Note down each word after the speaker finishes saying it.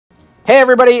Hey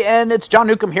everybody, and it's John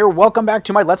Newcomb here. Welcome back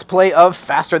to my Let's Play of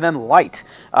Faster Than Light.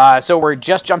 So we're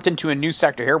just jumped into a new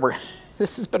sector here.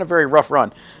 This has been a very rough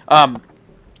run. I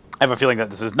have a feeling that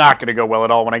this is not going to go well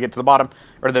at all when I get to the bottom,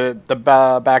 or the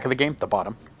back of the game. The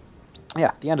bottom.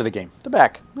 Yeah, the end of the game. The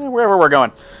back. Wherever we're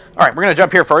going. Alright, we're going to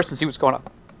jump here first and see what's going on.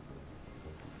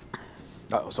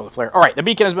 Uh-oh, so the flare. Alright, the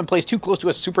beacon has been placed too close to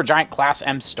a supergiant Class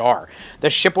M star. The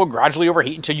ship will gradually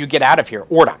overheat until you get out of here,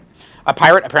 or die. A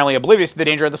pirate, apparently oblivious to the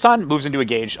danger of the sun, moves into a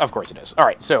gauge. Of course it is.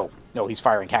 Alright, so, no, he's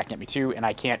firing, hacking at me too, and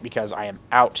I can't because I am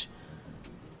out.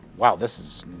 Wow, this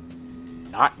is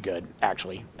not good,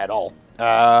 actually, at all.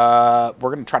 We're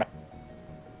going to try to...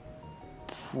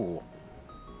 Ooh,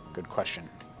 good question.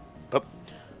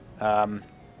 Oh.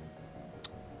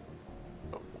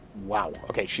 Wow,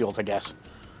 okay, shields, I guess.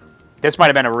 This might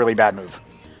have been a really bad move.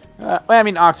 Well, I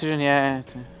mean, oxygen, yeah.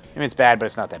 I mean, it's bad, but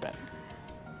it's not that bad.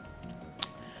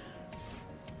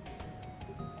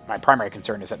 My primary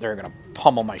concern is that they're going to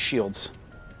pummel my shields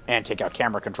and take out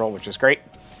camera control, which is great.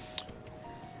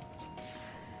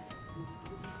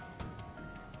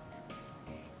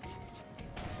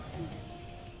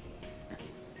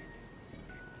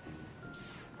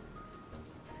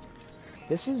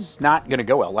 This is not going to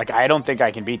go well. Like, I don't think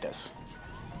I can beat this.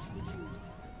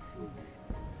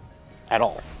 At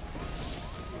all.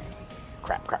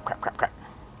 Crap, crap, crap, crap, crap.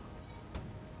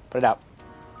 Put it out.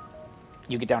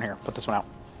 You get down here. Put this one out.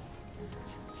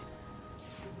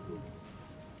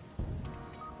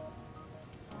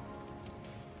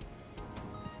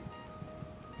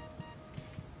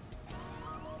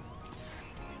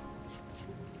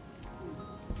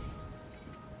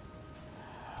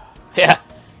 Yeah.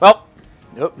 Well.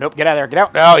 Nope, nope. Get out of there. Get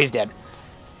out. Oh, he's dead.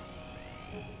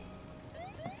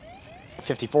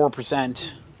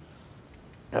 54%.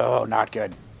 Oh, not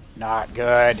good. Not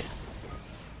good.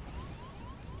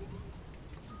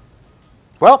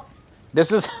 Well,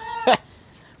 this is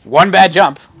one bad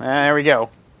jump. There we go.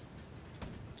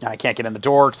 I can't get in the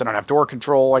door because I don't have door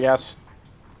control, I guess.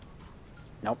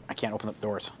 Nope, I can't open up the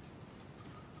doors.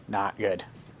 Not good.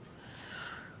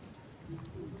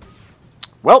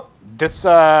 Well, this,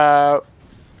 I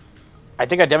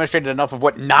think I demonstrated enough of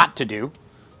what not to do.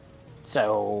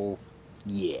 So,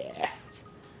 yeah.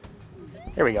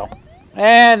 Here we go.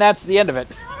 And that's the end of it.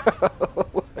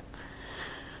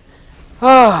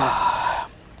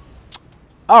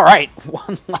 Alright,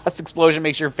 one last explosion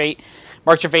marks your fate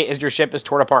as your ship is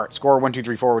torn apart. Score 1, 2,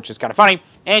 3, 4, which is kind of funny.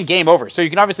 And game over. So you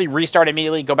can obviously restart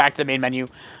immediately, go back to the main menu,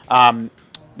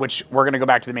 which we're going to go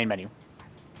back to the main menu.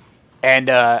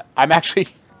 And I'm actually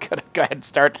going to go ahead and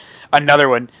start another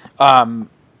one. That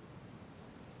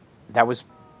was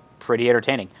pretty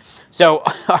entertaining. So,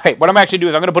 alright, what I'm actually doing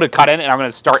is I'm going to put a cut in, and I'm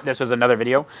going to start this as another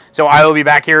video. So I will be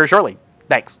back here shortly.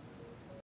 Thanks.